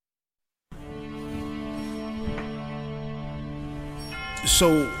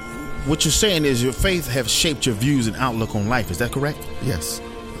So what you're saying is your faith have shaped your views and outlook on life. Is that correct? Yes.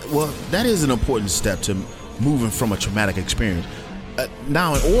 Well, that is an important step to moving from a traumatic experience.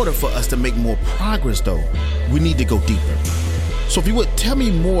 Now, in order for us to make more progress, though, we need to go deeper. So if you would tell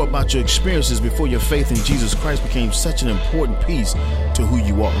me more about your experiences before your faith in Jesus Christ became such an important piece to who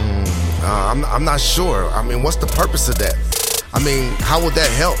you are. I'm not sure. I mean, what's the purpose of that? I mean, how would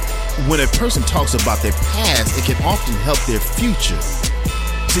that help? When a person talks about their past, it can often help their future.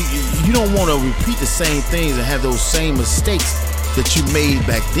 See, you don't want to repeat the same things and have those same mistakes that you made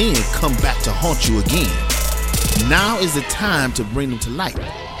back then come back to haunt you again. Now is the time to bring them to light.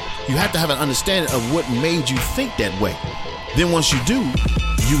 You have to have an understanding of what made you think that way. Then once you do,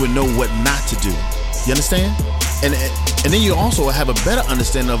 you will know what not to do. You understand? And then you also have a better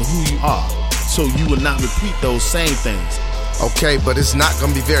understanding of who you are, so you will not repeat those same things. Okay, but it's not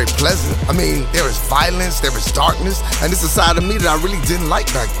gonna be very pleasant. I mean, there is violence, there is darkness, and it's a side of me that I really didn't like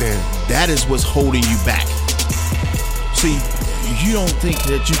back then. That is what's holding you back. See, you don't think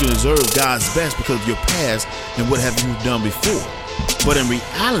that you can deserve God's best because of your past and what have you done before. But in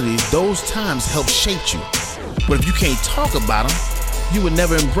reality, those times help shape you. But if you can't talk about them, you would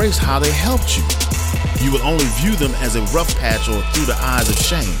never embrace how they helped you. You will only view them as a rough patch or through the eyes of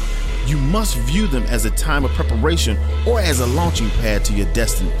shame. You must view them as a time of preparation or as a launching pad to your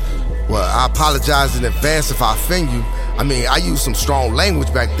destiny. Well, I apologize in advance if I offend you. I mean, I used some strong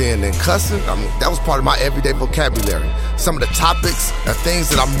language back then, and cussing, I mean, that was part of my everyday vocabulary. Some of the topics are things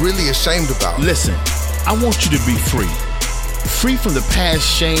that I'm really ashamed about. Listen, I want you to be free. Free from the past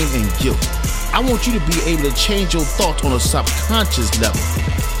shame and guilt. I want you to be able to change your thoughts on a subconscious level.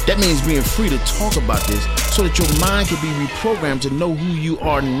 That means being free to talk about this so that your mind can be reprogrammed to know who you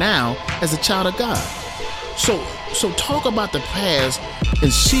are now as a child of God. So talk about the past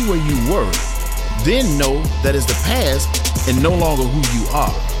and see where you were. Then know that it's the past and no longer who you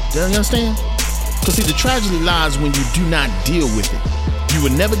are. Do you understand? Because see, the tragedy lies when you do not deal with it. You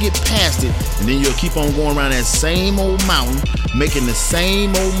will never get past it, and then you'll keep on going around that same old mountain, making the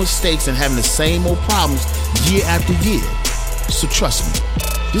same old mistakes and having the same old problems year after year. So trust me,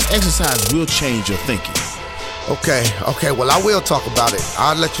 this exercise will change your thinking. Okay, well, I will talk about it.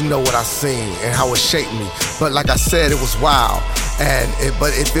 I'll let you know what I seen and how it shaped me. But like I said, it was wild.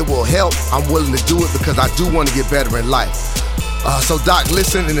 But if it will help, I'm willing to do it because I do want to get better in life. So Doc,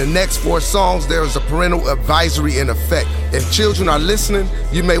 listen, in the next 4 songs, there is a parental advisory in effect. If children are listening,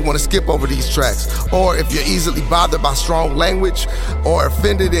 you may want to skip over these tracks. Or if you're easily bothered by strong language or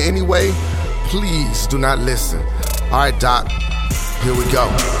offended in any way, please do not listen. All right, Doc, here we go.